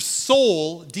form and your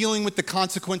soul dealing with the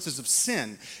consequences of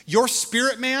sin. Your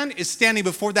spirit man is standing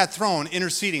before that throne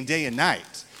interceding day and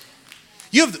night.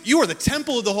 You are the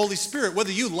temple of the Holy Spirit,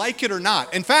 whether you like it or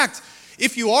not. In fact,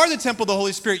 if you are the temple of the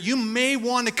Holy Spirit, you may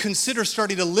want to consider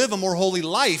starting to live a more holy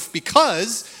life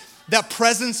because that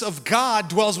presence of God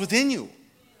dwells within you.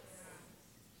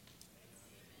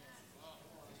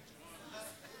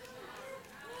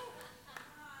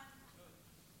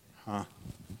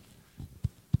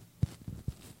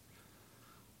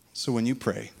 So when you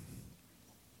pray,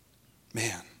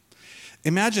 man,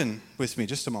 imagine with me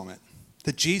just a moment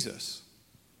that Jesus,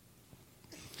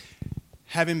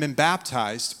 having been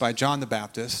baptized by John the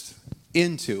Baptist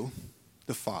into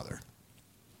the Father,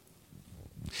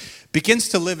 begins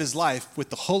to live his life with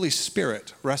the Holy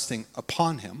Spirit resting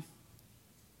upon him.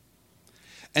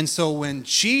 And so when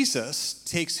Jesus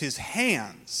takes his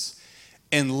hands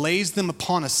and lays them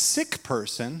upon a sick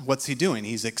person, what's he doing?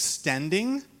 He's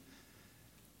extending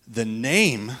the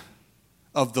name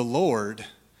of the Lord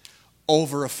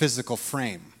over a physical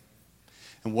frame.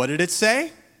 And what did it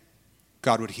say?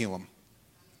 God would heal him.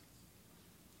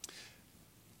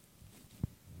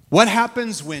 What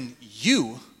happens when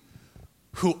you,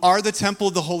 who are the temple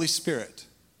of the Holy Spirit,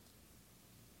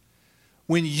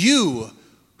 when you,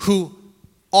 who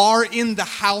are in the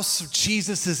house of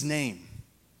Jesus' name,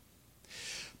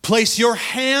 place your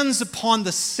hands upon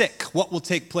the sick, what will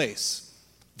take place?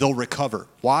 They'll recover.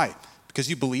 Why? Because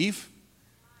you believe?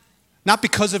 Not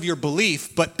because of your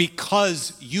belief, but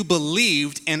because you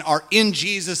believed and are in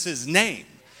Jesus' name.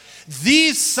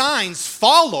 These signs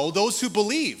follow those who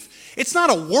believe. It's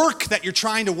not a work that you're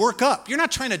trying to work up. You're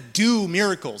not trying to do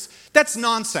miracles. That's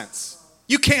nonsense.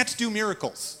 You can't do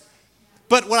miracles.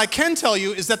 But what I can tell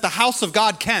you is that the house of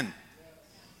God can.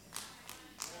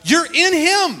 You're in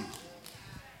him.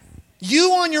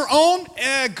 You on your own,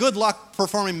 good luck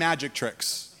performing magic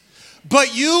tricks.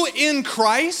 But you in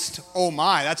Christ, oh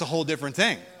my, that's a whole different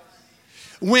thing.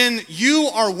 When you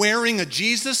are wearing a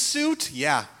Jesus suit,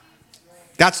 yeah,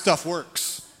 that stuff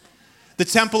works. The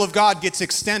temple of God gets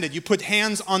extended. You put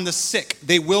hands on the sick,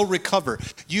 they will recover.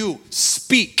 You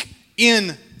speak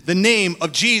in the name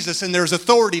of Jesus, and there's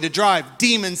authority to drive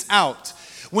demons out.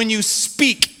 When you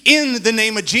speak in the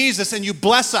name of Jesus and you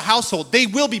bless a household, they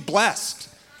will be blessed.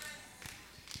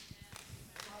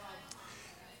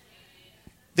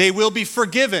 They will be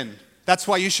forgiven. That's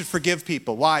why you should forgive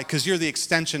people. Why? Because you're the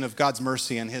extension of God's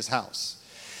mercy in his house.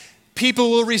 People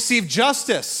will receive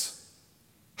justice.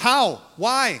 How?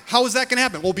 Why? How is that going to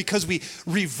happen? Well, because we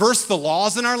reverse the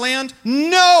laws in our land?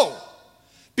 No!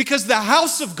 Because the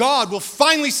house of God will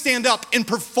finally stand up and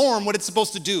perform what it's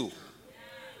supposed to do.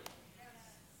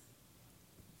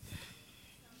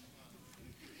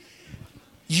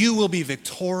 You will be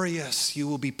victorious. You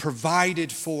will be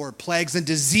provided for. Plagues and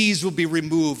disease will be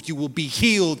removed. You will be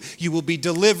healed. You will be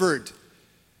delivered.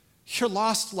 Your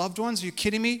lost loved ones, are you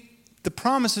kidding me? The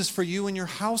promise is for you and your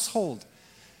household.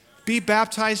 Be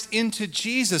baptized into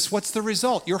Jesus. What's the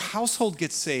result? Your household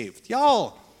gets saved.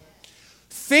 Y'all,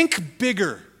 think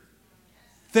bigger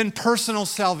than personal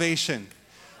salvation.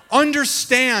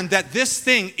 Understand that this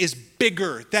thing is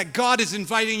bigger, that God is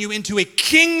inviting you into a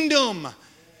kingdom,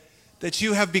 that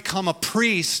you have become a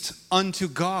priest unto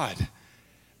God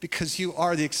because you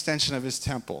are the extension of his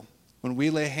temple. When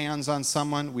we lay hands on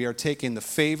someone, we are taking the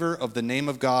favor of the name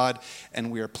of God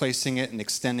and we are placing it and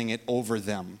extending it over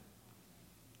them.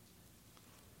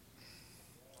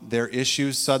 Their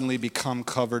issues suddenly become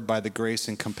covered by the grace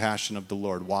and compassion of the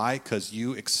Lord. Why? Because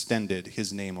you extended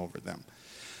his name over them.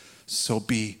 So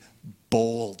be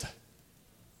bold.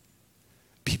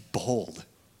 Be bold.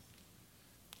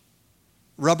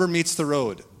 Rubber meets the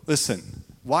road. Listen,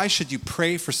 why should you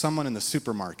pray for someone in the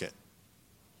supermarket?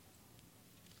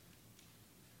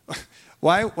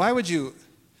 Why would you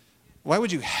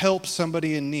help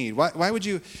somebody in need? Why would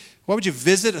you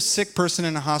visit a sick person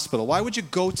in a hospital? Why would you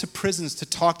go to prisons to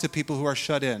talk to people who are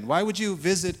shut in? Why would you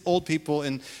visit old people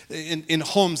in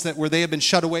homes where they have been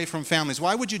shut away from families?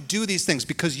 Why would you do these things?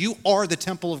 Because you are the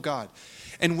temple of God.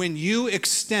 And when you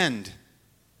extend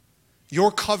your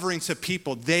covering to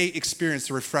people, they experience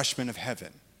the refreshment of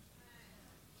heaven.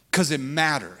 Because it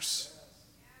matters.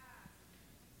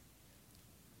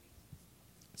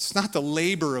 It's not the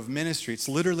labor of ministry. It's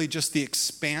literally just the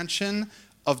expansion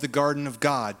of the garden of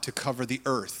God to cover the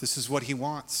earth. This is what he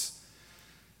wants.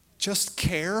 Just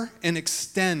care and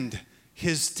extend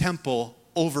his temple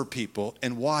over people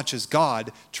and watch as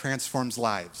God transforms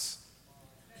lives.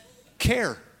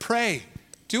 Care, pray,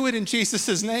 do it in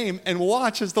Jesus' name and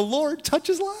watch as the Lord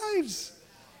touches lives.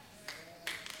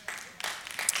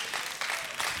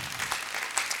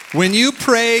 When you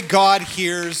pray, God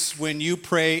hears. When you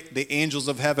pray, the angels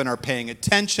of heaven are paying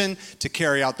attention to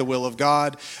carry out the will of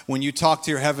God. When you talk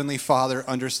to your heavenly Father,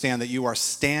 understand that you are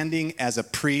standing as a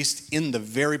priest in the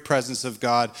very presence of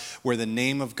God where the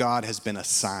name of God has been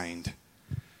assigned.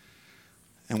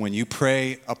 And when you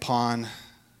pray upon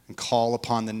and call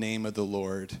upon the name of the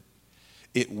Lord,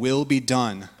 it will be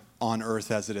done on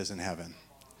earth as it is in heaven.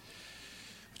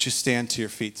 Would you stand to your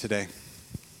feet today?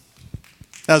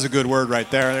 That was a good word right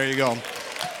there. There you go.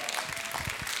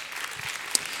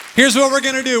 Here's what we're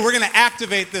going to do. We're going to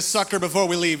activate this sucker before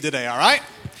we leave today, all right?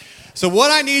 So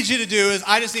what I need you to do is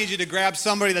I just need you to grab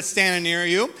somebody that's standing near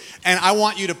you, and I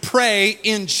want you to pray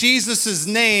in Jesus'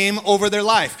 name over their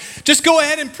life. Just go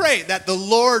ahead and pray that the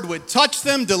Lord would touch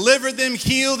them, deliver them,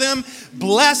 heal them,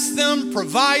 bless them,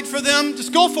 provide for them.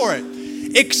 Just go for it.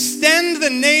 Extend the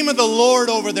name of the Lord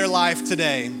over their life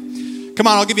today. Come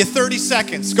on, I'll give you 30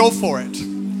 seconds. Go for it.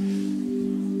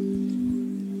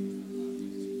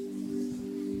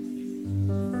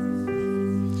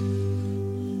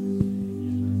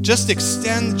 Just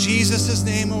extend Jesus'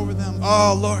 name over them.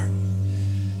 Oh, Lord.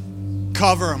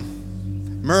 Cover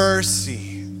them.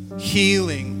 Mercy,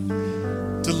 healing,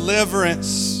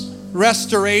 deliverance,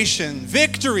 restoration,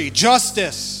 victory,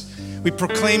 justice. We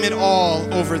proclaim it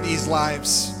all over these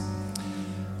lives.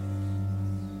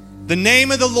 The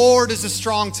name of the Lord is a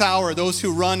strong tower. Those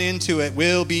who run into it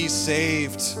will be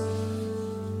saved.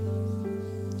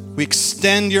 We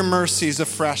extend your mercies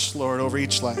afresh, Lord, over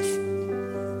each life.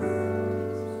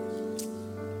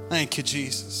 Thank you,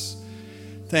 Jesus.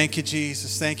 Thank you,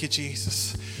 Jesus. Thank you,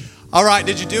 Jesus. All right,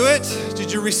 did you do it?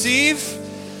 Did you receive?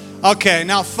 Okay,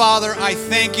 now, Father, I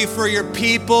thank you for your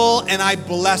people, and I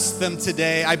bless them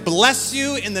today. I bless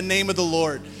you in the name of the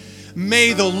Lord.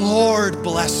 May the Lord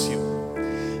bless you.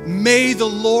 May the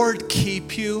Lord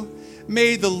keep you.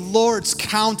 May the Lord's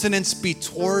countenance be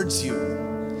towards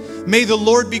you. May the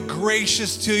Lord be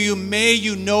gracious to you. May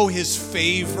you know his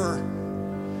favor.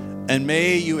 And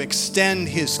may you extend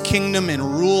his kingdom and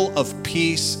rule of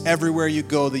peace everywhere you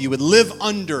go, that you would live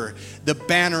under the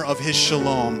banner of his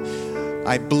shalom.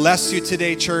 I bless you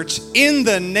today, church, in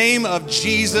the name of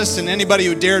Jesus. And anybody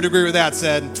who dared agree with that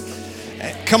said,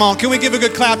 come on, can we give a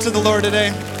good clap to the Lord today?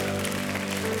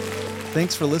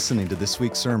 Thanks for listening to this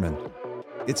week's sermon.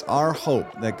 It's our hope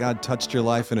that God touched your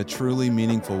life in a truly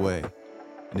meaningful way.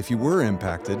 And if you were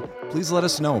impacted, please let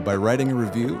us know by writing a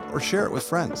review or share it with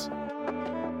friends.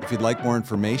 If you'd like more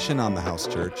information on the House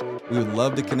Church, we would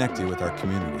love to connect you with our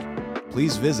community.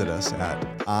 Please visit us at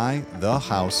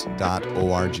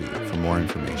ithehouse.org for more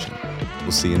information.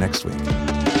 We'll see you next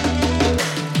week.